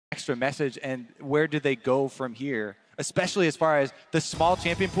extra message, and where do they go from here? Especially as far as the small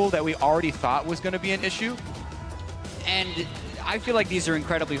champion pool that we already thought was going to be an issue. And I feel like these are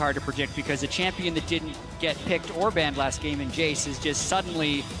incredibly hard to predict because a champion that didn't get picked or banned last game in Jace is just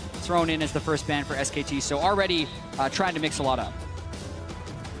suddenly thrown in as the first ban for SKT. So already trying to mix a lot up.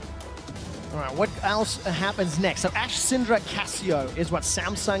 All right, what else happens next? So Ashe, Syndra, Casio is what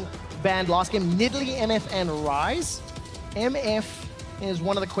Samsung banned last game. Nidalee, MF, and ryze. MF is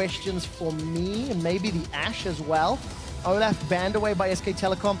one of the questions for me, and maybe the Ashe as well. Olaf banned away by SK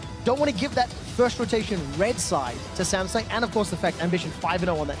Telecom. Don't want to give that first rotation red side to Samsung, and of course the fact Ambition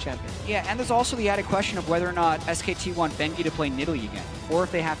 5-0 on that champion. Yeah, and there's also the added question of whether or not SKT want Bengi to play Nidalee again, or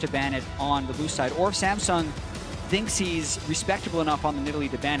if they have to ban it on the blue side, or if Samsung thinks he's respectable enough on the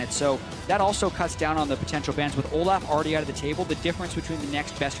Nidalee to ban it. So that also cuts down on the potential bans. With Olaf already out of the table, the difference between the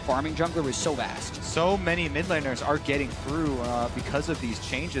next best farming jungler is so vast. So many mid laners are getting through because of these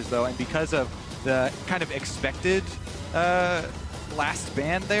changes, though, and because of the kind of expected last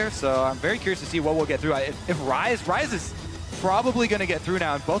ban there. So I'm very curious to see what we'll get through. If ryze is probably going to get through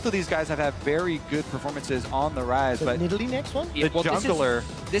now, and both of these guys have had very good performances on the ryze. So but Nidalee next one? The jungler.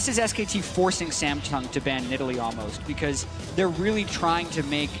 This is SKT forcing Samsung to ban Nidalee almost, because they're really trying to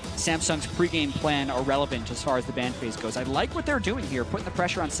make Samsung's pregame plan irrelevant as far as the ban phase goes. I like what they're doing here, putting the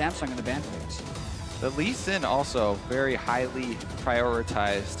pressure on Samsung in the ban phase. The Lee Sin also very highly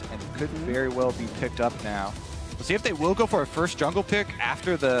prioritized and could very well be picked up now. We'll see if they will go for a first jungle pick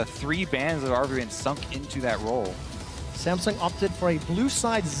after the 3 bans have already been sunk into that role. Samsung opted for a blue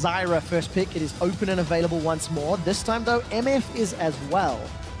side Zyra first pick. It is open and available once more. This time though, MF is as well.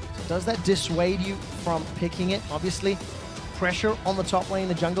 So does that dissuade you from picking it? Obviously, pressure on the top lane,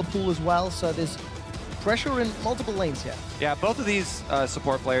 the jungle pool as well. So there's pressure in multiple lanes here. Yeah, both of these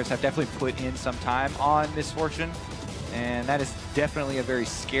support players have definitely put in some time on Misfortune. And that is definitely a very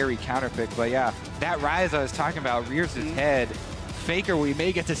scary counter pick. But yeah, that ryze I was talking about rears his head. Faker, we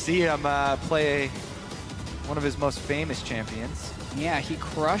may get to see him play one of his most famous champions. Yeah, he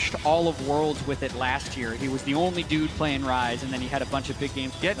crushed all of Worlds with it last year. He was the only dude playing ryze, and then he had a bunch of big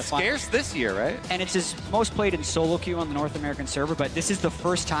games. Yet scarce this year, right? And it's his most played in solo queue on the North American server, but this is the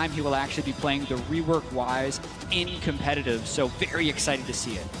first time he will actually be playing the rework ryze in competitive, so very excited to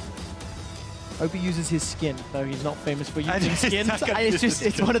see it. Hope he uses his skin, though he's not famous for using skin.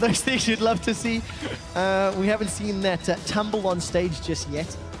 It's one of those things you'd love to see. We haven't seen that tumble on stage just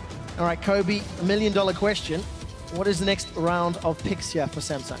yet. All right, Kobe, $1 million question. What is the next round of picks here for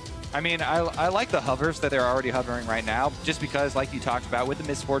Samsung? I mean, I like the hovers that they're already hovering right now, just because, like you talked about, with the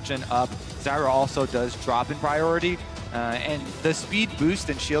Misfortune up, Zyra also does drop in priority. And the speed boost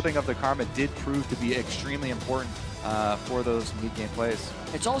and shielding of the Karma did prove to be extremely important for those mid-game plays.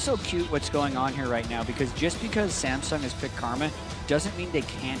 It's also cute what's going on here right now, because just because Samsung has picked Karma doesn't mean they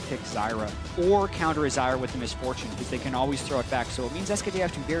can't pick Zyra or counter a Zyra with the Misfortune, because they can always throw it back. So it means SKT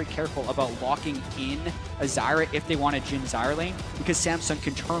have to be very careful about locking in a Zyra if they want a Jhin Zyra lane, because Samsung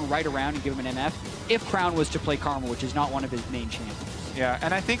can turn right around and give him an MF if Crown was to play Karma, which is not one of his main champions. Yeah,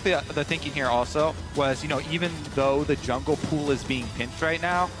 and I think the thinking here also was, you know, even though the jungle pool is being pinched right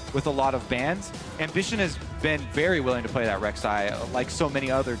now with a lot of bans, Ambition has been very willing to play that Rek'Sai like so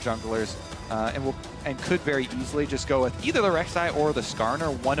many other junglers, and could very easily just go with either the Rek'Sai or the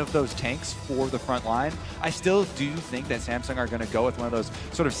Skarner, one of those tanks for the front line. I still do think that Samsung are going to go with one of those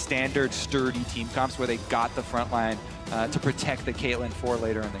sort of standard sturdy team comps where they got the front line to protect the Caitlyn for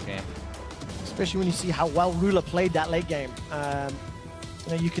later in the game. Especially when you see how well Ruler played that late game.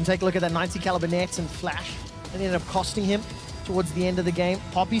 You know, you can take a look at that 90 caliber nets and flash, and it ended up costing him towards the end of the game.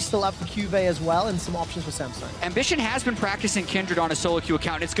 Poppy's still up for QV as well, and some options for Samsung. Ambition has been practicing Kindred on a solo queue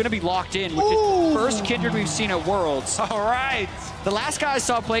account. It's going to be locked in, which is the first Kindred we've seen at Worlds. All right. The last guy I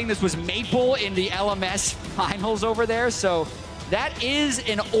saw playing this was Maple in the LMS finals over there, so that is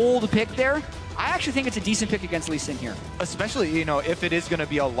an old pick there. I actually think it's a decent pick against Lee Sin here. Especially, you know, if it is going to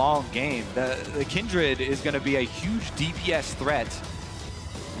be a long game. The Kindred is going to be a huge DPS threat.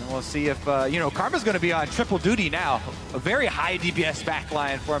 We'll see if, you know, Karma's going to be on triple duty now. A very high DPS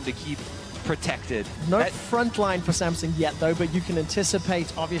backline for him to keep protected. No front line for Samsung yet, though, but you can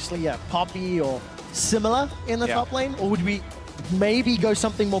anticipate, obviously, Poppy or similar in the top lane, or would we maybe go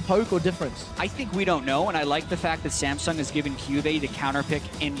something more poke or different? I think we don't know, and I like the fact that Samsung has given QV the counter pick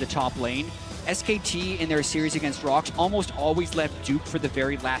in the top lane. SKT in their series against Rocks almost always left Duke for the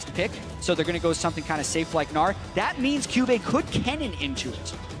very last pick, so they're going to go something kind of safe like Gnar. That means QV could cannon into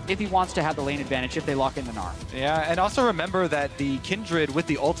it if he wants to have the lane advantage if they lock in the Gnar. Yeah, and also remember that the Kindred with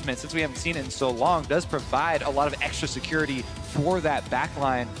the ultimate, since we haven't seen it in so long, does provide a lot of extra security for that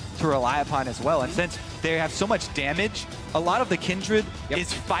backline to rely upon as well. And since they have so much damage. A lot of the Kindred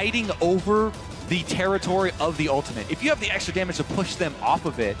is fighting over the territory of the ultimate. If you have the extra damage to push them off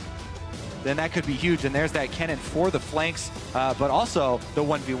of it, then that could be huge. And there's that cannon for the flanks, but also the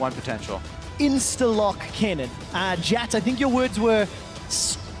 1v1 potential. Insta-lock cannon. Jat, I think your words were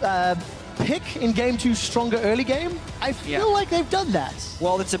pick in game 2 stronger early game. I feel like they've done that.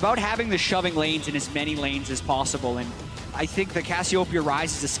 Well, it's about having the shoving lanes in as many lanes as possible. And I think the Cassiopeia Ryze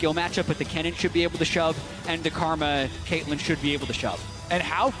is a skill matchup, but the Kennen should be able to shove, and the Karma Caitlyn should be able to shove. And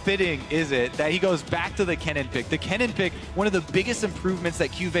how fitting is it that he goes back to the Kennen pick? The Kennen pick, one of the biggest improvements that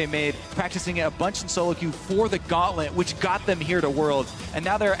QV made, practicing it a bunch in solo queue for the Gauntlet, which got them here to Worlds. And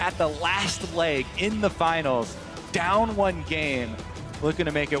now they're at the last leg in the finals, down 1 game, looking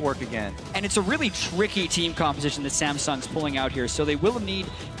to make it work again. And it's a really tricky team composition that Samsung's pulling out here, so they will need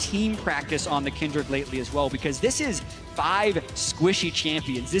team practice on the Kindred lately as well, because this is 5 squishy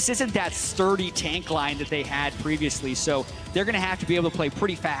champions. This isn't that sturdy tank line that they had previously, so they're going to have to be able to play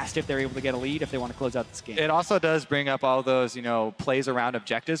pretty fast if they're able to get a lead, if they want to close out this game. It also does bring up all those, you know, plays around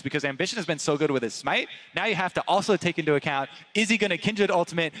objectives, because Ambition has been so good with his smite. Now you have to also take into account, is he going to Kindred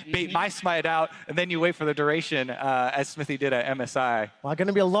ultimate, bait my smite out, and then you wait for the duration, as Smithy did at MSI. Well, going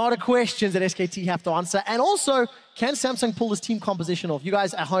to be a lot of questions that SKT have to answer. And also, can Samsung pull this team composition off? You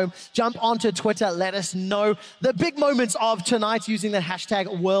guys at home, jump onto Twitter, let us know the big moments of tonight using the hashtag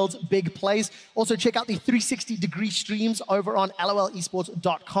 #WorldsBigPlays. Also, check out the 360-degree streams over on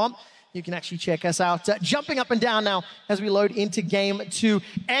lolesports.com. You can actually check us out. Jumping up and down now as we load into game 2.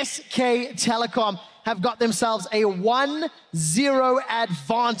 SK Telecom have got themselves a 1-0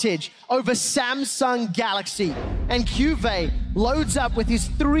 advantage over Samsung Galaxy. And QV loads up with his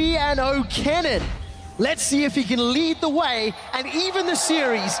 3-0 cannon. Let's see if he can lead the way and even the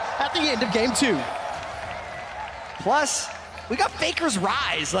series at the end of game 2. Plus, we got Faker's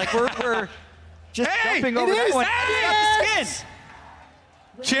Ryze. Like, we're just jumping over that one. Hey, Skin.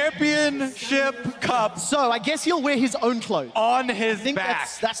 Championship Cup. So I guess he'll wear his own clothes. On his I think back.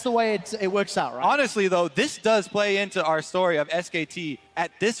 that's the way it works out, right? Honestly, though, this does play into our story of SKT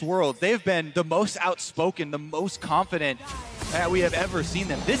at this World. They've been the most outspoken, the most confident that we have ever seen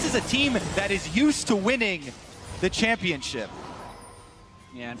them. This is a team that is used to winning the championship.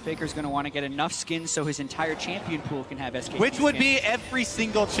 Yeah, and Faker's going to want to get enough skins so his entire champion pool can have SKT. Which would be every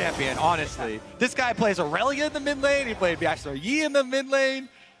single champion, honestly. This guy plays Aurelia in the mid lane. He played Bachelor Yi in the mid lane.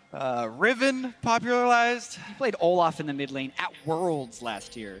 Riven popularized. He played Olaf in the mid lane at Worlds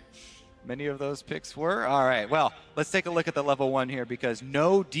last year. Many of those picks were. All right, well, let's take a look at the level 1 here, because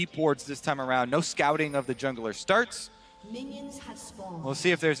no deep wards this time around. No scouting of the jungler starts. Minions have spawned. We'll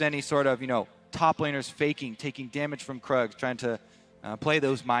see if there's any sort of, you know, top laners faking, taking damage from Krugs, trying to play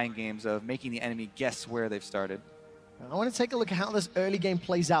those mind games of making the enemy guess where they've started. I want to take a look at how this early game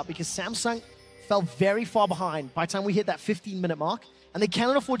plays out, because Samsung fell very far behind by the time we hit that 15-minute mark, and they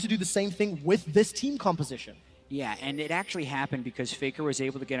cannot afford to do the same thing with this team composition. Yeah, and it actually happened because Faker was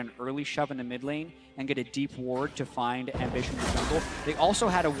able to get an early shove in the mid lane and get a deep ward to find Ambition in the jungle. They also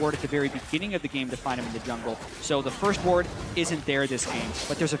had a ward at the very beginning of the game to find him in the jungle. So the first ward isn't there this game,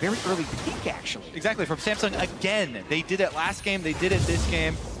 but there's a very early peek, actually. Exactly, from Samsung again. They did it last game, they did it this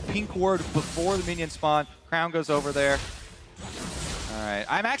game. Pink ward before the minion spawn. Crown goes over there. All right,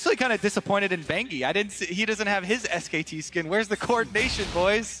 I'm actually kind of disappointed in Bengi. He doesn't have his SKT skin. Where's the coordination,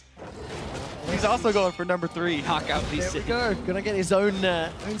 boys? He's also going for number 3. Knockout There we go. Gonna get his own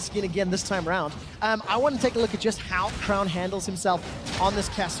skin again this time round. I want to take a look at just how Crown handles himself on this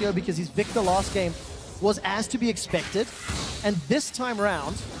Cassio, because his Victor last game was as to be expected. And this time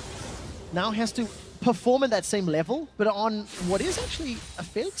round, now has to perform at that same level, but on what is actually a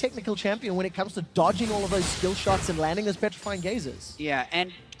fairly technical champion when it comes to dodging all of those skill shots and landing those petrifying gazes. Yeah,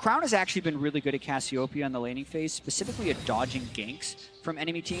 and Crown has actually been really good at Cassiopeia in the laning phase, specifically at dodging ganks from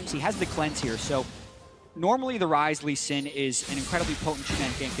enemy teams. He has the cleanse here, so normally the Ryze Lee Sin is an incredibly potent two-man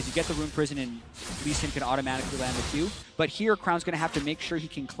gank because you get the Rune Prison and Lee Sin can automatically land the Q. But here, Crown's going to have to make sure he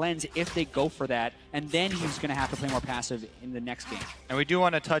can cleanse if they go for that, and then he's going to have to play more passive in the next game. And we do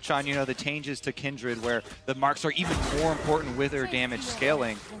want to touch on, you know, the changes to Kindred, where the marks are even more important with their damage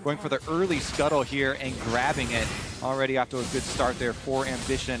scaling. Going for the early scuttle here and grabbing it. Already off to a good start there for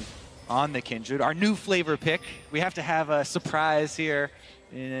Ambition on the Kindred. Our new flavor pick. We have to have a surprise here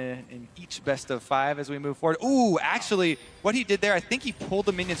in each best of 5 as we move forward. Ooh, actually, what he did there, I think he pulled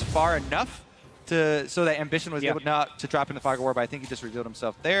the minions far enough so that Ambition was able not to drop into Fog War, but I think he just revealed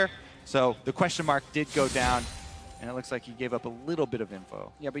himself there. So the question mark did go down, and it looks like he gave up a little bit of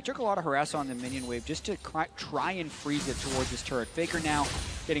info. Yeah, but he took a lot of harass on the minion wave just to try and freeze it towards his turret. Faker now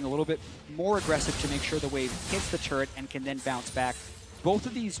getting a little bit more aggressive to make sure the wave hits the turret and can then bounce back. both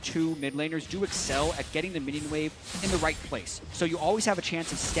of these two mid laners do excel at getting the minion wave in the right place. So you always have a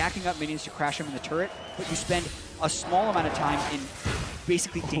chance of stacking up minions to crash them in the turret, but you spend a small amount of time in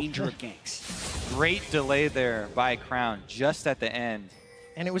basically danger of ganks. Great delay there by Crown just at the end.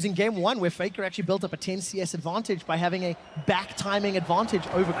 And it was in game 1 where Faker actually built up a 10 CS advantage by having a back timing advantage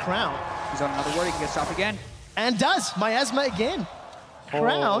over Crown. He's on another ward, he can get stopped again. And does, miasma again.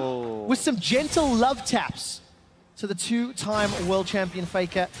 Crown with some gentle love taps to the 2-time world champion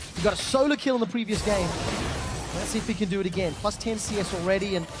Faker. He got a solo kill in the previous game. Let's see if he can do it again. Plus 10 CS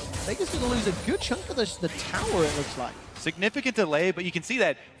already, and Faker's going to lose a good chunk of the tower, it looks like. Significant delay, but you can see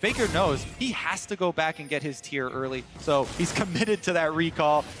that Faker knows he has to go back and get his tier early. So he's committed to that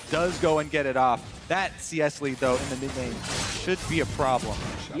recall, does go and get it off. That CS lead, though, in the mid lane should be a problem.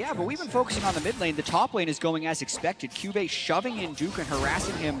 Yeah, but we've been focusing on the mid lane. The top lane is going as expected. Cube shoving in Duke and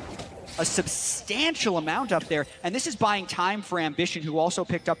harassing him a substantial amount up there. And this is buying time for Ambition, who also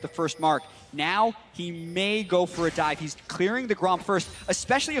picked up the first mark. Now he may go for a dive. He's clearing the Grom first,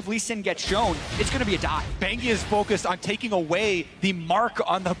 especially if Lee Sin gets shown. It's going to be a dive. Bengi is focused on taking away the mark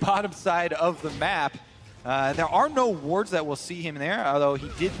on the bottom side of the map. There are no wards that will see him there, although he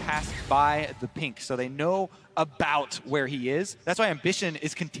did pass by the pink, so they know about where he is. That's why Ambition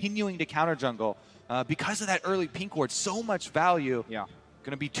is continuing to counter jungle because of that early pink ward. So much value. Yeah.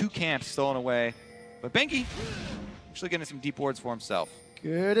 Going to be 2 camps stolen away. But Bengi actually getting some deep wards for himself.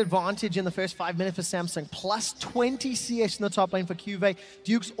 Good advantage in the first 5 minutes for Samsung. Plus 20 CS in the top lane for Cube.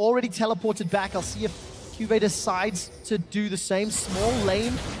 Duke's already teleported back. I'll see if Cube decides to do the same. Small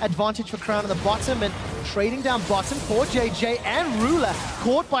lane advantage for Crown in the bottom, and trading down bottom for JJ and Ruler.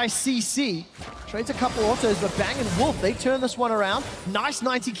 Caught by CC. Trades a couple autos, but Bang and Wolf, they turn this one around. Nice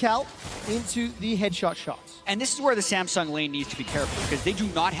 90 cal into the headshot shots. And this is where the Samsung lane needs to be careful, because they do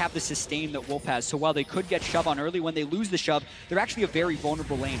not have the sustain that Wolf has. So while they could get shove on early, when they lose the shove, they're actually a very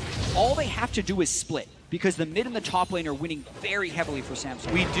vulnerable lane. All they have to do is split, because the mid and the top lane are winning very heavily for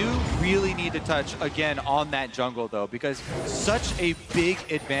Samsung. We do really need to touch again on that jungle, though, because such a big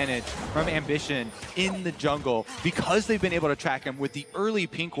advantage from Ambition in the jungle because they've been able to track him with the early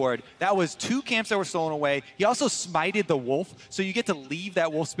pink ward. That was 2 camps that were stolen away. He also smited the wolf, so you get to leave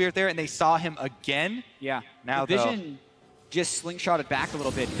that wolf spirit there, and they saw him again. Yeah. Now the Vision just slingshotted back a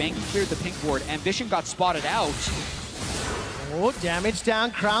little bit. Bengi cleared the pink ward. Ambition got spotted out. Oh, damage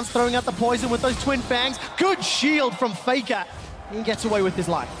down. Crown's throwing out the poison with those twin fangs. Good shield from Faker. He gets away with his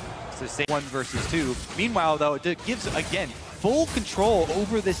life. It's the same 1 versus 2. Meanwhile, though, it gives, again, full control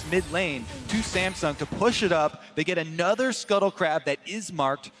over this mid lane to Samsung to push it up. They get another Scuttle Crab that is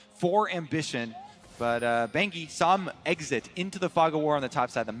marked for Ambition. But Bengi saw him exit into the Fog of War on the top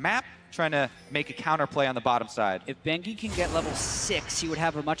side of the map, trying to make a counterplay on the bottom side. If Bengi can get level 6, he would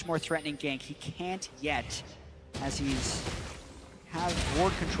have a much more threatening gank. He can't yet, as he's have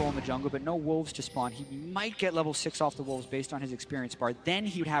ward control in the jungle, but no wolves to spawn. He might get level 6 off the wolves based on his experience bar. Then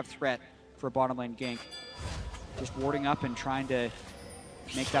he would have threat for a bottom lane gank. Just warding up and trying to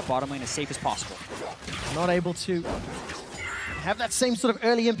make that bottom lane as safe as possible. Not able to have that same sort of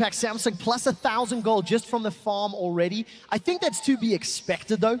early impact. Samsung plus 1,000 gold just from the farm already. I think that's to be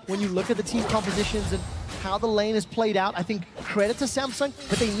expected, though, when you look at the team compositions and how the lane is played out. I think credit to Samsung,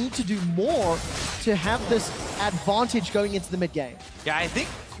 but they need to do more to have this advantage going into the mid game. Yeah, I think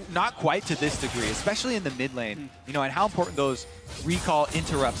not quite to this degree, especially in the mid lane. You know, and how important those recall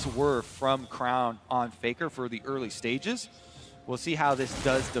interrupts were from Crown on Faker for the early stages. We'll see how this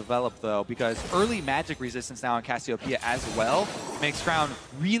does develop, though, because early magic resistance now on Cassiopeia as well makes Crown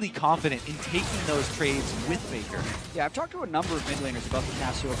really confident in taking those trades with Faker. Yeah, I've talked to a number of mid laners about the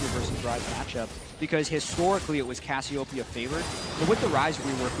Cassiopeia versus Ryze matchup, because historically it was Cassiopeia favored, but with the Ryze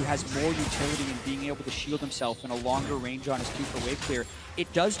rework, who has more utility in being able to shield himself in a longer range on his Q for wave clear,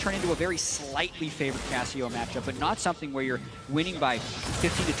 it does turn into a very slightly favored Cassio matchup, but not something where you're winning by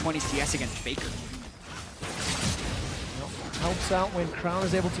 15 to 20 CS against Faker. Helps out when Crown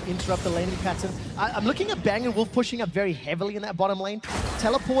is able to interrupt the laning pattern. I'm looking at Bang and Wolf pushing up very heavily in that bottom lane.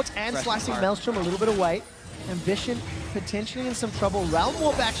 Teleport and slicing Maelstrom a little bit away. Ambition potentially in some trouble. Realm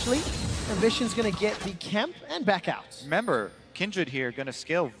Warp actually. Ambition's going to get the camp and back out. Remember, Kindred here going to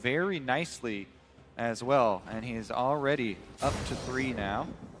scale very nicely as well. And he's already up to 3 now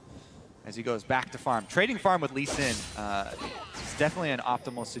as he goes back to farm. Trading farm with Lee Sin is definitely an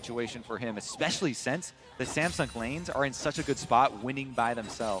optimal situation for him, especially since the Samsung lanes are in such a good spot winning by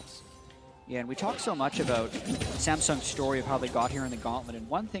themselves. Yeah, and we talk so much about Samsung's story of how they got here in the Gauntlet, and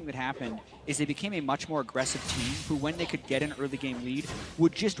one thing that happened is they became a much more aggressive team who, when they could get an early game lead,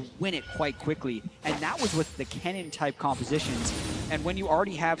 would just win it quite quickly. And that was with the Kennen type compositions. And when you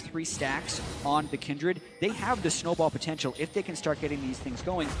already have 3 stacks on the Kindred, they have the snowball potential if they can start getting these things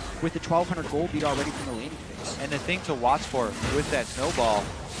going with the 1,200 gold lead already from the laning phase. And the thing to watch for with that snowball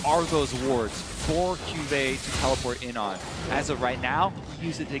are those wards for QV to teleport in on. As of right now,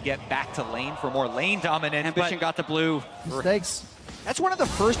 use it to get back to lane for more lane dominance. Ambition got the blue. Mistakes. That's one of the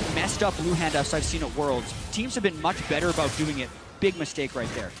first messed up blue handoffs I've seen at Worlds. Teams have been much better about doing it. Big mistake right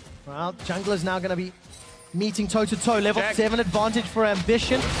there. Well, jungler's now going to be meeting toe-to-toe. Level Check. 7 advantage for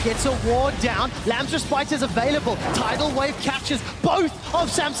Ambition. Gets a ward down. Lamb's Respite is available. Tidal Wave catches both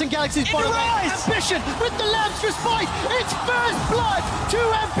of Samsung Galaxy's bottom lane. Ambition with the Lamb's Respite. It's first blood to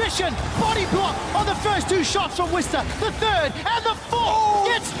Ambition. Body block on the first 2 shots from Wister. The third and the fourth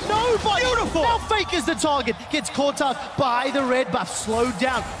gets nobody. Beautiful. Now Faker's the target. Gets caught out by the red buff. Slowed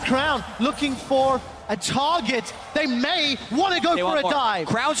down. Crown looking for a target. They may want to go for a dive.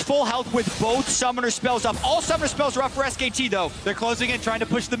 Crown's full health with both summoner spells up. All summoner spells are up for SKT though. They're closing in, trying to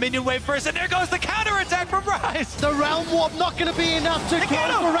push the minion wave first, and there goes the counter attack from ryze. The Realm Warp not going to be enough to go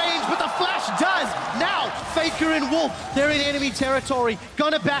for range, but the flash does. Now, Faker and Wolf, they're in enemy territory.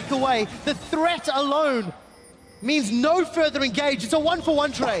 Gonna back away. The threat alone means no further engage. It's a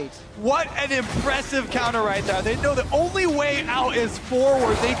 1-for-1 trade. What an impressive counter right there. They know the only way out is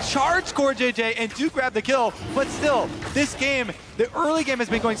forward. They charge Core JJ and do grab the kill, but still, this game, the early game has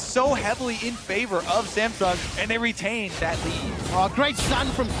been going so heavily in favor of Samsung, and they retain that lead. Oh, great stun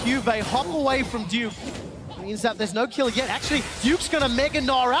from QV. Hop away from Duke. Means that there's no kill yet. Actually, Duke's gonna Mega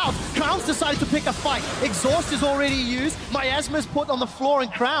Gnar out. Crown's decided to pick a fight. Exhaust is already used. Miasma's put on the floor,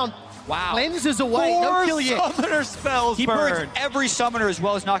 and Crown cleanses away. No kill yet. 4 summoner spells He burn. burns every summoner as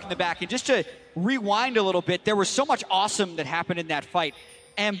well as knocking the back. And just to rewind a little bit, there was so much awesome that happened in that fight.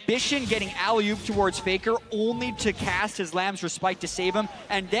 Ambition getting alley-oop towards Faker only to cast his Lamb's Respite to save him.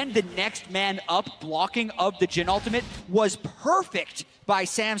 And then the next man up blocking of the Jhin ultimate was perfect by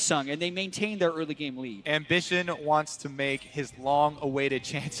Samsung, and they maintained their early game lead. Ambition wants to make his long-awaited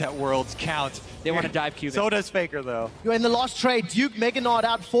chance at Worlds count. They want to dive QV. So does Faker, though. In the last trade, Duke Mega Gnar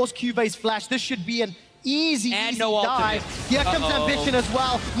out, forced QV's flash. This should be an easy no dive. ultimate. Here comes Ambition as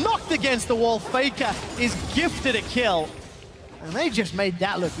well. Knocked against the wall. Faker is gifted a kill. And they just made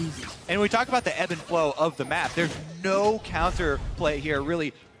that look easy. And when we talk about the ebb and flow of the map, there's no counter play here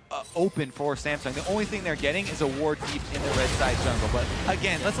really open for Samsung. The only thing they're getting is a ward deep in the red side jungle. But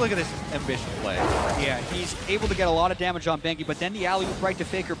again, let's look at this Ambition play. Yeah, he's able to get a lot of damage on Bengi, but then the alley-oop right to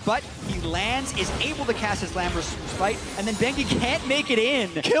Faker, but he lands, is able to cast his Lamb's Respite, and then Bengi can't make it in.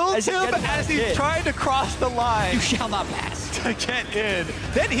 Kills him as he's trying to cross the line. You shall not pass. To get in.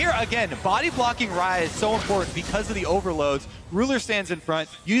 Then here again, body blocking ryze is so important because of the overloads. Ruler stands in front,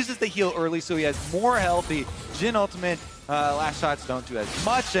 uses the heal early so he has more healthy. Jhin ultimate, last shots don't do as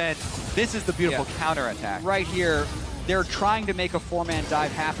much, and this is the beautiful counter attack. Right here, they're trying to make a 4-man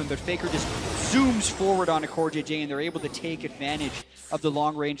dive happen, but Faker just zooms forward onto Core JJ, and they're able to take advantage of the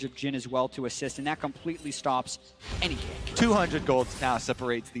long range of Jhin as well to assist, and that completely stops any kick. 200 gold now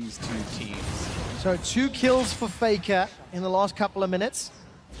separates these two teams. So 2 kills for Faker in the last couple of minutes.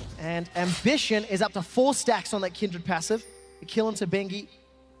 And Ambition is up to 4 stacks on that Kindred passive. A kill into Bengi,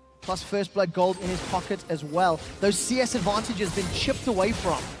 plus First Blood gold in his pocket as well. Those CS advantages been chipped away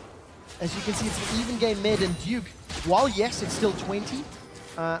from. As you can see, it's an even game mid, and Duke, while yes, it's still 20,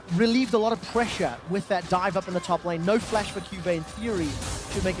 relieved a lot of pressure with that dive up in the top lane. No flash for QV in theory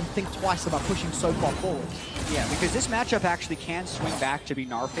should make him think twice about pushing so far forward. Yeah, because this matchup actually can swing back to be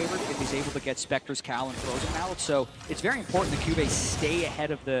Gnar favored if he's able to get Spectre's Cal and Frozen Mallet. So it's very important that QV stay ahead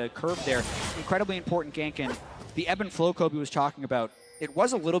of the curve there. Incredibly important gank, and the ebb and flow Kobe was talking about, it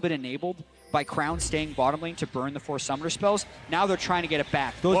was a little bit enabled by Crown staying bottom lane to burn the 4 summoner spells. Now they're trying to get it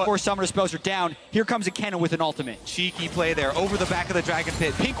back. Those 4 summoner spells are down. Here comes a Kennen with an ultimate. Cheeky play there over the back of the Dragon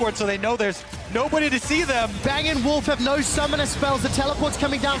Pit. Pink ward, so they know there's nobody to see them. Bang and Wolf have no summoner spells. The teleport's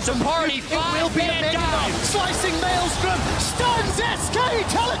coming down from party. Duke. It will be a Mega Gnar. Slicing Maelstrom. Stuns SK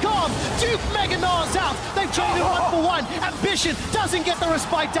Telecom. Duke Mega Gnar's out. They've traded 1-for-1. Ambition doesn't get the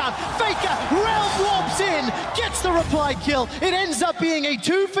respite down. Faker Realm Warps in. Gets the reply kill. It ends up being a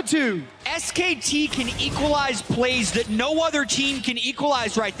 2-for-2. SKT can equalize plays that no other team can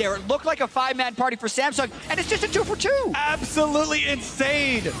equalize right there. It looked like a 5-man party for Samsung, and it's just a 2-for-2. Absolutely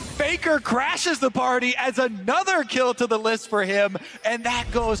insane. Faker crashes the party, adds another kill to the list for him, and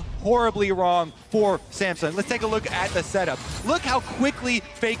that goes horribly wrong for Samsung. Let's take a look at the setup. Look how quickly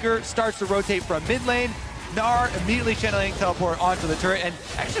Faker starts to rotate from mid lane. Gnar immediately channeling teleport onto the turret, and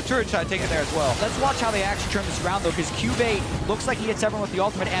actually turret shot taken there as well. Let's watch how they actually turn this around, though, because QV looks like he hits everyone with the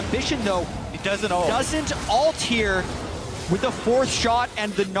ultimate. Ambition, though, He doesn't ult. Doesn't ult here. with the fourth shot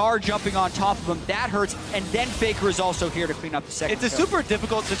and the Gnar jumping on top of him. That hurts, and then Faker is also here to clean up the second It's a kill. super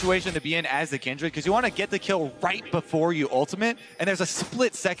difficult situation to be in as the Kindred because you want to get the kill right before you ultimate, and there's a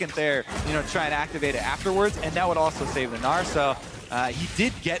split second there, you know, to try and activate it afterwards, and that would also save the Gnar. So he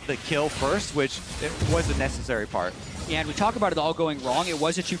did get the kill first, which it was a necessary part. Yeah, and we talk about it all going wrong. It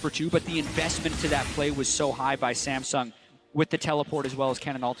was a 2-for-2, but the investment to that play was so high by Samsung with the teleport as well as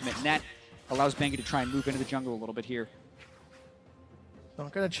Cannon Ultimate, and that allows Bengi to try and move into the jungle a little bit here.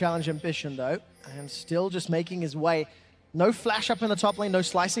 Not going to challenge Ambition, though, and still just making his way. No flash up in the top lane, no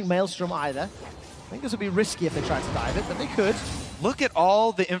slicing Maelstrom either. I think this would be risky if they tried to dive it, but they could. Look at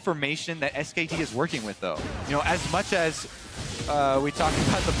all the information that SKT is working with, though. You know, as much as we talked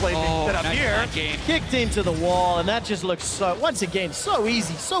about the play being set up here. Kicked into the wall, and that just looks so, once again, so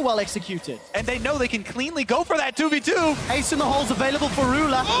easy, so well executed. And they know they can cleanly go for that 2v2. Ace in the hole's available for Ruler.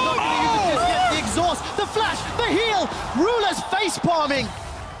 Not going to use it just yet. The exhaust, the flash, the heal. Ruler's face palming.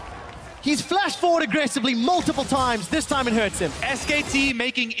 He's flashed forward aggressively multiple times. This time it hurts him. SKT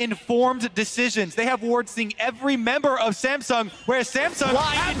making informed decisions. They have wards seeing every member of Samsung, whereas Samsung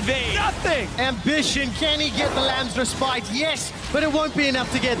has nothing. Ambition, can he get the Lamb's Respite? Yes, but it won't be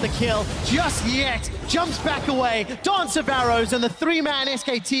enough to get the kill just yet. Jumps back away, Dance of Arrows, and the three-man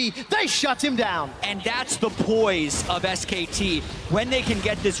SKT, they shut him down. And that's the poise of SKT. When they can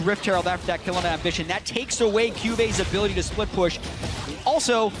get this Rift Herald after that kill on Ambition, that takes away Cuvei's ability to split push.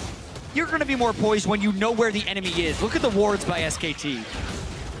 Also, you're going to be more poised when you know where the enemy is. Look at the wards by SKT.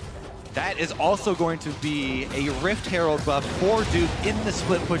 That is also going to be a Rift Herald buff for Duke in the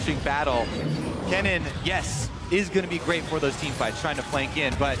split pushing battle. Kennen, yes, is going to be great for those team fights, trying to flank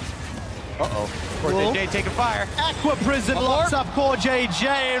in, but Core JJ taking fire. Aqua Prison locks up Core JJ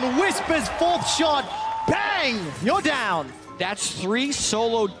and Whispers fourth shot. Bang! You're down. That's 3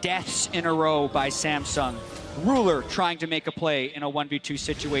 solo deaths in a row by Samsung. Ruler trying to make a play in a 1v2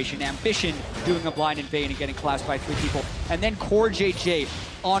 situation. Ambition doing a blind invade and getting collapsed by 3 people. And then Core JJ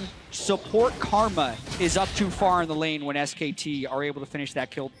on support Karma is up too far in the lane when SKT are able to finish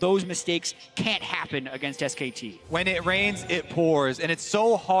that kill. Those mistakes can't happen against SKT. When it rains, it pours, and it's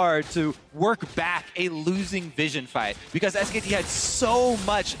so hard to work back a losing vision fight because SKT had so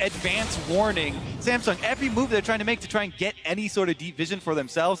much advance warning. Samsung, every move they're trying to make to try and get any sort of deep vision for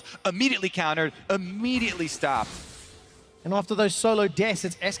themselves, immediately countered, immediately stopped. And after those solo deaths,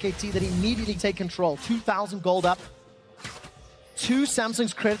 it's SKT that immediately take control. 2,000 gold up. To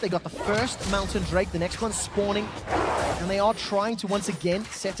Samsung's credit, they got the first Mountain Drake, the next one's spawning, and they are trying to once again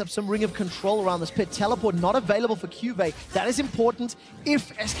set up some ring of control around this pit. Teleport not available for Cuvei. That is important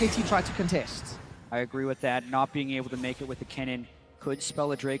if SKT try to contest. I agree with that. Not being able to make it with the Kennen could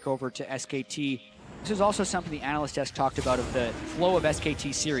spell a Drake over to SKT. This is also something the analyst desk talked about of the flow of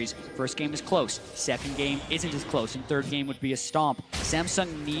SKT series. First game is close, second game isn't as close, and third game would be a stomp.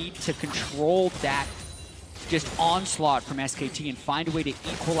 Samsung need to control that just onslaught from SKT and find a way to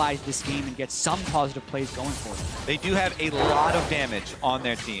equalize this game and get some positive plays going for them. They do have a lot of damage on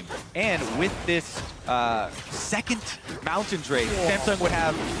their team. And with this second Mountain Drake, Samsung would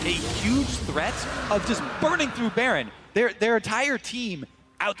have a huge threat of just burning through Baron. Their entire team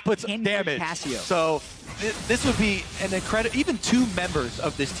outputs damage. Casio. So this would be an incredible, even 2 members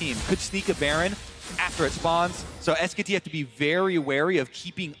of this team could sneak a Baron after it spawns. So SKT have to be very wary of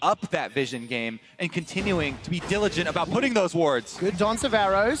keeping up that vision game and continuing to be diligent about putting those wards. Good Dance of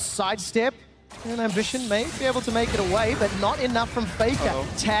Arrows, sidestep, and Ambition may be able to make it away, but not enough from Faker.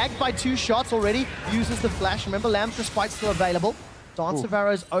 Tagged by 2 shots already, uses the flash. Remember, Lamb's Respite still available. Dance of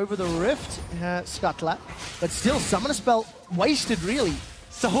Arrows over the Rift, Scuttler, but still, Summoner Spell wasted, really.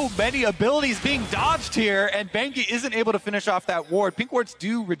 So many abilities being dodged here, and Bengi isn't able to finish off that ward. Pink wards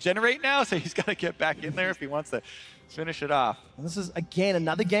do regenerate now, so he's got to get back in there if he wants to finish it off. And this is, again,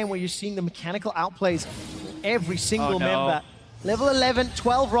 another game where you're seeing the mechanical outplays every single member. Level 11,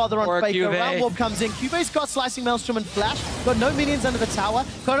 12 rather on Faker. Round Warp comes in. Cuvei's got Slicing Maelstrom and Flash. Got no minions under the tower.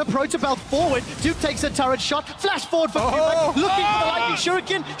 Got a Protobelt forward. Duke takes a turret shot. Flash forward for Cuvei. Looking for the lightning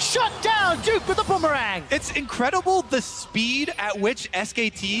shuriken. Shut down. Duke with the boomerang. It's incredible the speed at which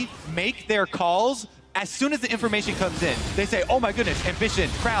SKT make their calls. As soon as the information comes in, they say, oh my goodness, Ambition,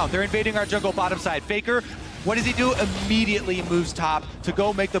 Crown, they're invading our jungle bottom side. Faker, what does he do? Immediately moves top to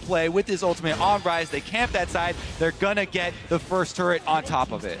go make the play with his ultimate on Ryze. They camp that side. They're gonna get the first turret on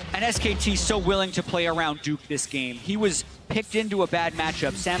top of it. And SKT's so willing to play around Duke this game. He was picked into a bad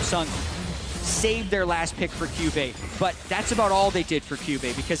matchup. Samsung saved their last pick for Cuvei, but that's about all they did for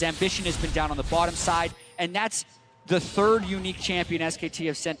Cuvei because Ambition has been down on the bottom side, and that's the third unique champion SKT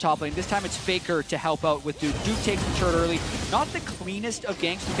have sent top lane. This time it's Faker to help out with Duke. Duke takes the turret early. Not the cleanest of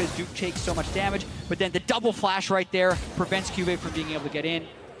ganks because Duke takes so much damage, but then the double flash right there prevents Cube from being able to get in.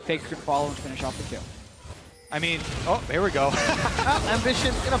 Faker can follow and finish off the kill. I mean, oh, there we go.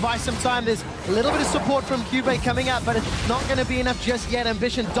 Ambition gonna buy some time. There's a little bit of support from Cube coming up, but it's not gonna be enough just yet.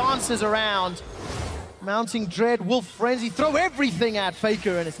 Ambition dances around. Mounting Dread, Wolf Frenzy, throw everything at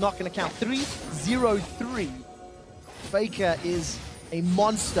Faker, and it's not gonna count. 3-0-3. Faker is a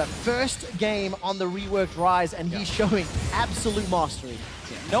monster. First game on the reworked Ryze, and he's showing absolute mastery.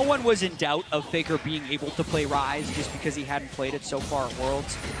 Yeah, no one was in doubt of Faker being able to play Ryze just because he hadn't played it so far at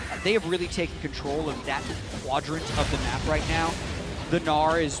Worlds. They have really taken control of that quadrant of the map right now. The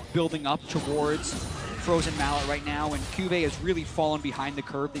Gnar is building up towards Frozen Mallet right now, and Cube has really fallen behind the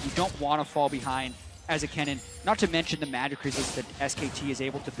curve that you don't want to fall behind as a Kennen. Not to mention the magic resist that SKT is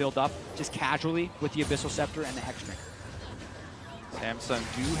able to build up just casually with the Abyssal Scepter and the Hex Drink. Samsung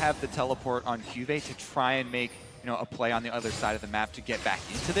do have the teleport on Cube to try and make a play on the other side of the map to get back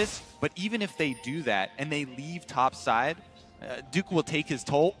into this. But even if they do that and they leave top side, Duke will take his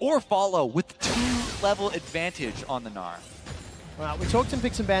toll or follow with 2-level advantage on the Gnar. Well, we talked in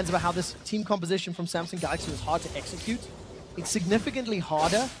Picks and Bans about how this team composition from Samsung Galaxy was hard to execute. It's significantly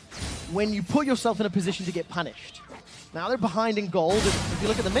harder when you put yourself in a position to get punished. Now they're behind in gold, and if you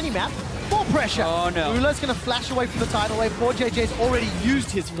look at the mini-map, more pressure. Oh no. Rula's gonna flash away from the tidal wave. Poor JJ's already used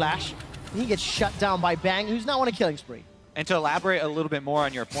his flash. He gets shut down by Bang, who's now on a killing spree. And to elaborate a little bit more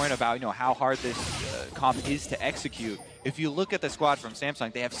on your point about how hard this comp is to execute, if you look at the squad from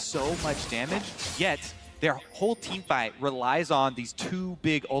Samsung, they have so much damage, yet their whole team fight relies on these two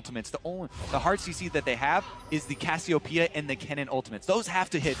big ultimates. The hard CC that they have is the Cassiopeia and the Kennen ultimates. Those have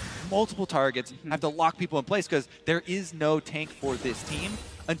to hit multiple targets, have to lock people in place, because there is no tank for this team.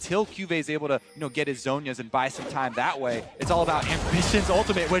 Until Cube is able to get his Zonias and buy some time that way, it's all about Ambition's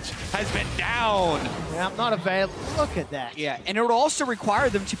ultimate, which has been down. Yeah, not available. Look at that. Yeah, and it would also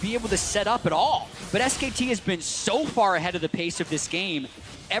require them to be able to set up at all. But SKT has been so far ahead of the pace of this game.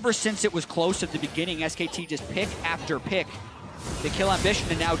 Ever since it was close at the beginning, SKT just pick after pick. They kill Ambition,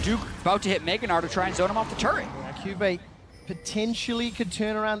 and now Duke about to hit Mega Gnar to try and zone him off the turret. Yeah, Cube potentially could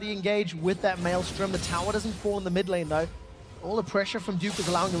turn around the engage with that Maelstrom. The tower doesn't fall in the mid lane, though. All the pressure from Duke is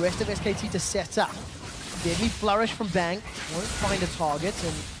allowing the rest of SKT to set up. Deadly Flourish from Bang. Won't find a target,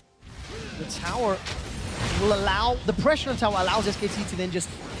 and the tower will allow... The pressure on the tower allows SKT to then just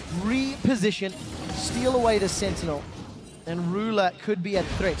reposition, steal away the Sentinel. And Ruler could be a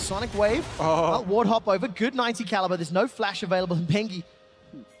threat. Sonic Wave, Ward Hop over, good 90 caliber. There's no flash available, and Bengi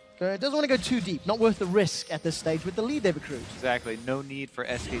doesn't want to go too deep. Not worth the risk at this stage with the lead they've accrued. Exactly. No need for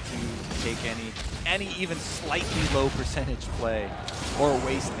SKT to take any even slightly low percentage play or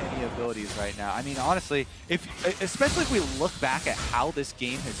waste any abilities right now. I mean, honestly, especially if we look back at how this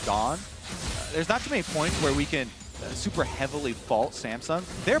game has gone, there's not too many points where we can super heavily fault Samsung.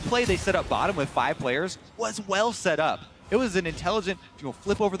 Their play they set up bottom with 5 players was well set up. It was an intelligent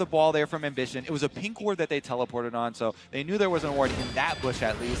flip over the ball there from Ambition. It was a pink ward that they teleported on, so they knew there was an ward in that bush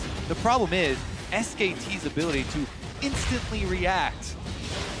at least. The problem is SKT's ability to instantly react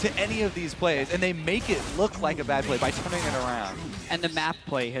to any of these plays, and they make it look like a bad play by turning it around. And the map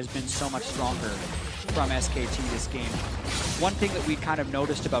play has been so much stronger from SKT this game. One thing that we kind of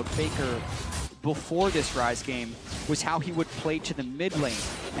noticed about Faker before this Ryze game was how he would play to the mid lane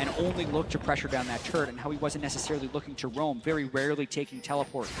and only look to pressure down that turret, and how he wasn't necessarily looking to roam, very rarely taking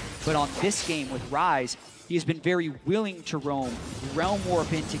teleport. But on this game with Ryze, he has been very willing to roam, realm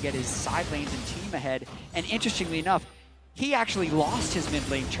warp in to get his side lanes and team ahead. And interestingly enough, he actually lost his mid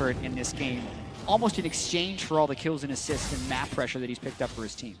lane turret in this game, almost in exchange for all the kills and assists and map pressure that he's picked up for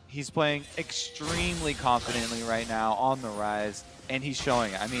his team. He's playing extremely confidently right now on the Ryze, and he's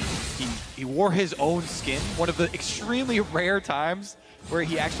showing it. I mean, he wore his own skin, one of the extremely rare times where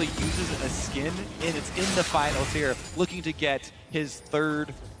he actually uses a skin, and it's in the finals here, looking to get his 3rd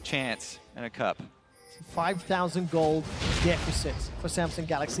chance in a cup. 5,000 gold deficit for Samsung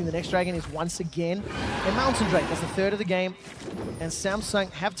Galaxy. The next dragon is once again a Mountain Drake. That's the 3rd of the game. And Samsung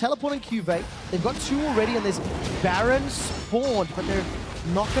have teleport and Cube. They've got 2 already, and there's Baron spawned, but they're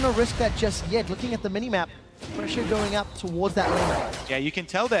not going to risk that just yet. Looking at the minimap, pressure going up towards that lane. Yeah, you can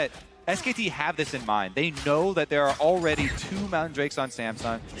tell that SKT have this in mind. They know that there are already 2 Mountain Drakes on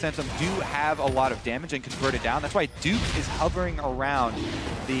Samsung. Samsung do have a lot of damage and convert it down. That's why Duke is hovering around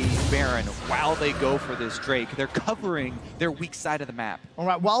the Baron while they go for this Drake. They're covering their weak side of the map. All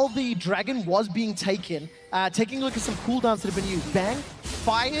right, while the dragon was being taken, taking a look at some cooldowns that have been used. Bang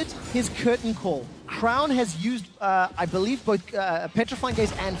fired his curtain call. Crown has used, I believe, both Petrifying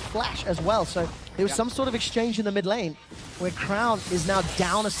Gaze and Flash as well. So there was some sort of exchange in the mid lane where Crown is now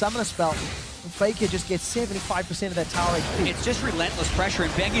down a summoner spell. And Faker just gets 75% of that tower HP. It's just relentless pressure,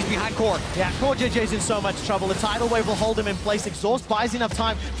 and Bengi's behind core. Yeah, core JJ's in so much trouble. The tidal wave will hold him in place. Exhaust buys enough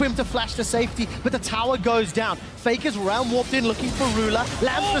time for him to flash to safety, but the tower goes down. Faker's realm warped in looking for Ruler.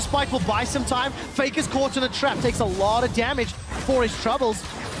 Lamb's Respite will buy some time. Faker's caught in a trap, takes a lot of damage for his troubles.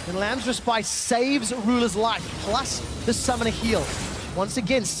 And Lamb's Respite saves Ruler's life, plus the summoner heal. Once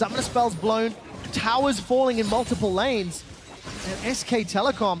again, summoner spells blown, towers falling in multiple lanes. And SK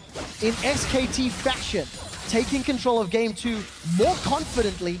Telecom, in SKT fashion, taking control of Game 2 more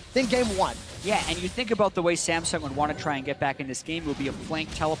confidently than Game 1. Yeah, and you think about the way Samsung would want to try and get back in this game, it would be a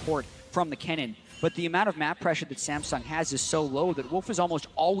flank teleport from the cannon. But the amount of map pressure that Samsung has is so low that Wolf is almost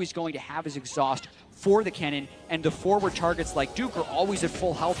always going to have his exhaust for the cannon, and the forward targets like Duke are always at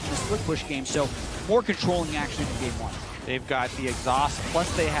full health in the split push game, so more controlling action in Game 1. They've got the exhaust,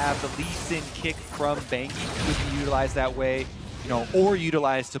 plus they have the Lee Sin kick from Bengi, which you utilize that way, you know, or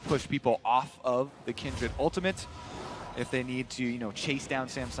utilize to push people off of the Kindred ultimate if they need to, you know, chase down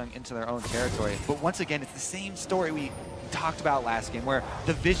Samsung into their own territory. But once again, it's the same story we talked about last game, where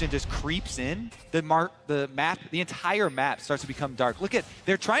the vision just creeps in. The map, the entire map starts to become dark. Look at,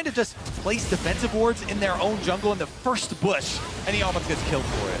 they're trying to just place defensive wards in their own jungle in the first bush, and he almost gets killed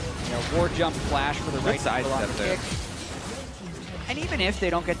for it. Yeah, ward jump flash for the right side step there. And even if they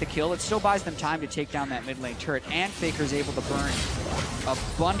don't get the kill, it still buys them time to take down that mid lane turret, and Faker's able to burn a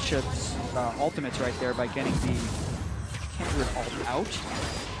bunch of ultimates right there by getting the Kindred ult out.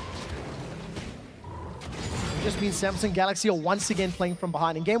 It just means Samsung Galaxy are once again playing from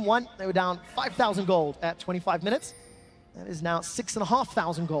behind. In Game 1, they were down 5,000 gold at 25 minutes. That is now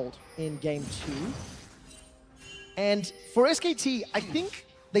 6,500 gold in Game 2. And for SKT, I think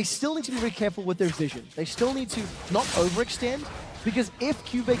they still need to be very careful with their vision. They still need to not overextend, because if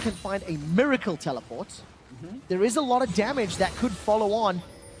Cuvée can find a miracle teleport, there is a lot of damage that could follow on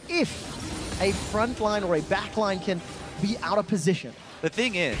if a front line or a back line can be out of position. The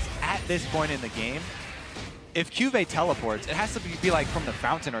thing is, at this point in the game, if Cuvée teleports, it has to be like from the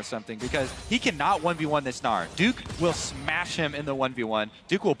fountain or something, because he cannot 1v1 this Gnar. Duke will smash him in the 1v1.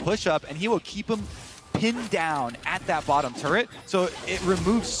 Duke will push up, and he will keep him pinned down at that bottom turret, so it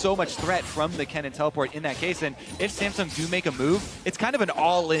removes so much threat from the cannon teleport in that case. And if Samsung do make a move, it's kind of an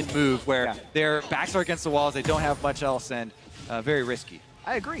all-in move where their backs are against the walls, they don't have much else, and very risky.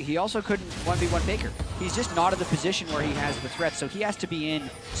 I agree. He also couldn't 1v1 Faker. He's just not in the position where he has the threat, so he has to be in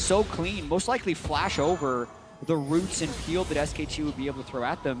so clean, most likely flash over the roots and field that SKT would be able to throw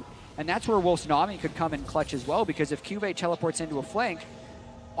at them. And that's where Wolf's Nami could come in clutch as well, because if Cuvée teleports into a flank,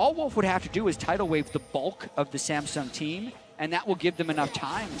 all Wolf would have to do is tidal wave the bulk of the Samsung team, and that will give them enough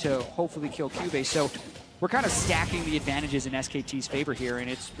time to hopefully kill Cuvée. So we're kind of stacking the advantages in SKT's favor here, and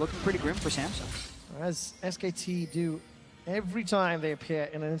it's looking pretty grim for Samsung. As SKT do every time they appear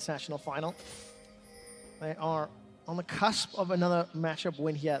in an international final, they are on the cusp of another matchup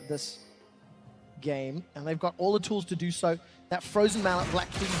win here this game, and they've got all the tools to do so. That Frozen Mallet,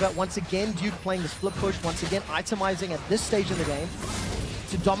 Black Cleaver, once again, Duke playing the split push, once again itemizing at this stage in the game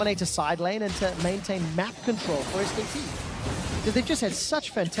to dominate a side lane and to maintain map control for SKT. Because they've just had such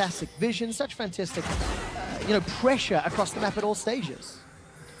fantastic vision, such fantastic, pressure across the map at all stages.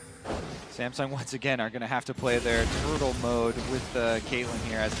 Samsung once again are going to have to play their turtle mode with Caitlyn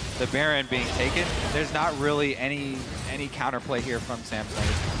here, as the Baron being taken. There's not really any counterplay here from Samsung.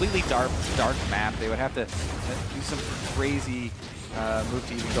 It's completely dark map. They would have to do some crazy move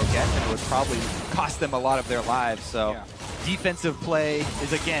to even go get them. It would probably cost them a lot of their lives. So defensive play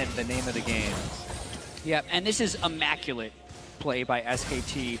is again the name of the game. Yeah, and this is immaculate play by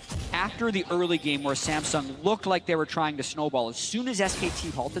SKT. After the early game where Samsung looked like they were trying to snowball, as soon as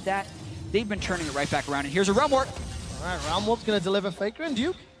SKT halted that, they've been turning it right back around, and here's a Realm Warp. All right, Realm Warp's going to deliver Faker and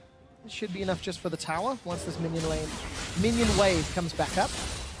Duke. This should be enough just for the tower once this minion wave comes back up.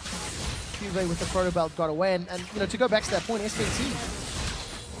 Cuvée with the Proto Belt got away, and to go back to that point,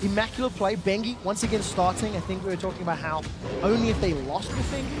 SKT, immaculate play. Bengi once again starting. I think we were talking about how only if they lost with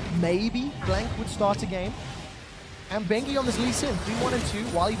Bengi, maybe Blanc would start a game. And Bengi on this Lee Sin, 3-1 and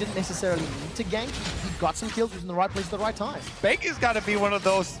 2, while he didn't necessarily need to gank, he got some kills, he was in the right place at the right time. Bengi's got to be one of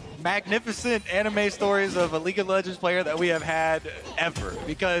those magnificent anime stories of a League of Legends player that we have had ever,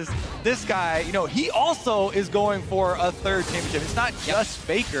 because this guy, he also is going for a third championship. It's not just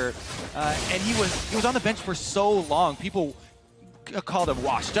Faker, and he was on the bench for so long. People called him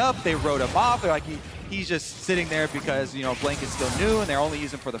washed up, they wrote him off, they're like, he's just sitting there because, Blanc is still new and they're only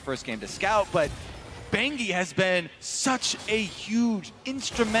using him for the first game to scout. But Bengi has been such a huge,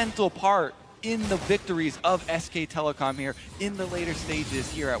 instrumental part in the victories of SK Telecom here in the later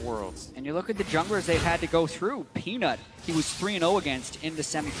stages here at Worlds. And you look at the junglers they've had to go through. Peanut, he was 3-0 against in the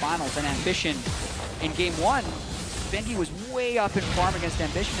semifinals, and Ambition in game 1. Bengi was way up in farm against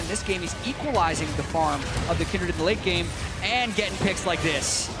Ambition. In this game, he's equalizing the farm of the Kindred in the late game and getting picks like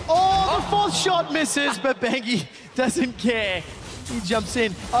this. Oh, the fourth shot misses, but Bengi doesn't care. He jumps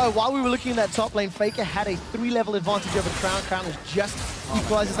in. Oh, while we were looking at that top lane, Faker had a 3-level advantage over Crown. Crown is just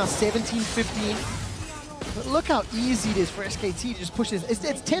equalized. It's now 17-15. But look how easy it is for SKT to just push this.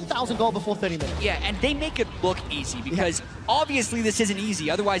 It's 10,000 gold before 30 minutes. Yeah, and they make it look easy because obviously this isn't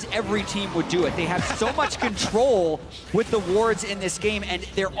easy. Otherwise, every team would do it. They have so much control with the wards in this game, and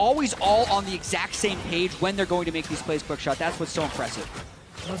they're always all on the exact same page when they're going to make these plays quick shot. That's what's so impressive.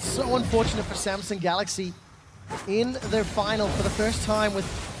 Well, it's so unfortunate for Samsung Galaxy in their final for the first time with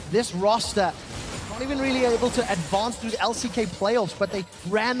this roster. Not even really able to advance through the LCK playoffs, but they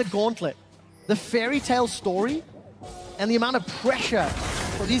ran the gauntlet. The fairy tale story and the amount of pressure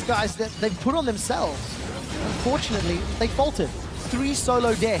for these guys that they've put on themselves. Unfortunately, they faltered. 3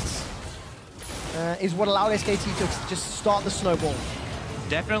 solo deaths is what allowed SKT to just start the snowball.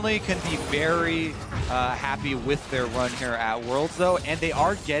 Definitely can be very happy with their run here at Worlds, though, and they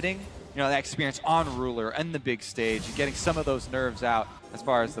are getting that experience on Ruler and the big stage, and getting some of those nerves out as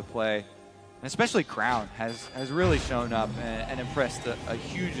far as the play. And especially Crown has really shown up and impressed a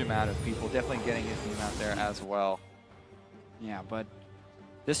huge amount of people, definitely getting his team out there as well. Yeah, but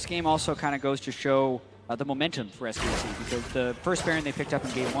this game also kind of goes to show the momentum for SKT, because the first Baron they picked up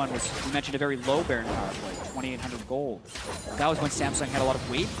in game 1 was, you mentioned, a very low Baron power play, 2,800 gold. That was when Samsung had a lot of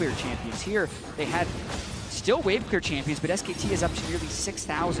wave clear champions. Here, they had still wave clear champions, but SKT is up to nearly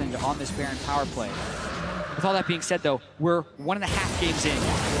 6,000 on this Baron power play. With all that being said, though, we're 1.5 games in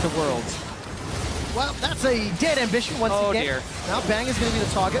to Worlds. Well, that's a dead ambition once again. Oh dear. Now Bang is going to be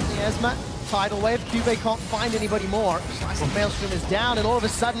the target. The Esma tidal wave. QV can't find anybody more. Slicing Maelstrom is down, and all of a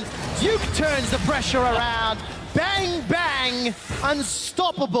sudden, Duke turns the pressure around. Bang, bang,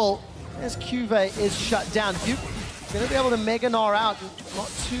 unstoppable as QV is shut down. Duke going to be able to Mega Gnar out. Not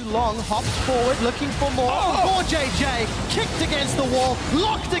too long. Hops forward, looking for more. For JJ, kicked against the wall,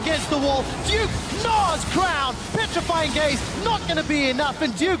 locked against the wall. Duke gnaws Crown. Petrifying Gaze, not going to be enough,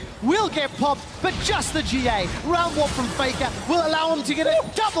 and Duke will get popped, but just the GA. Round warp from Faker will allow him to get a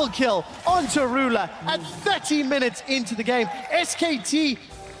double kill onto Ruler at 30 minutes into the game. SKT,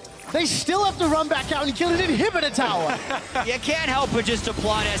 they still have to run back out and kill an inhibitor tower. You can't help but just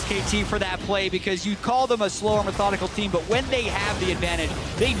applaud SKT for that play, because you call them a slower, methodical team, but when they have the advantage,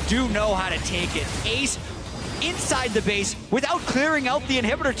 they do know how to take it. Ace inside the base without clearing out the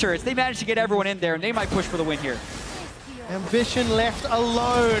inhibitor turrets. They managed to get everyone in there, and they might push for the win here. Ambition left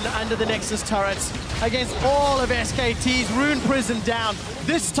alone under the Nexus turrets against all of SKT's. Rune Prison down.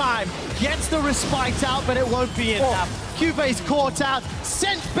 This time gets the respite out, but it won't be enough. Cube's caught out,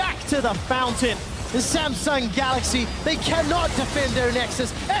 sent back to the fountain. The Samsung Galaxy, they cannot defend their Nexus.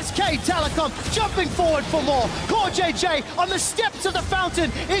 SK Telecom jumping forward for more. Core JJ on the steps of the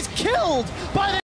fountain is killed by the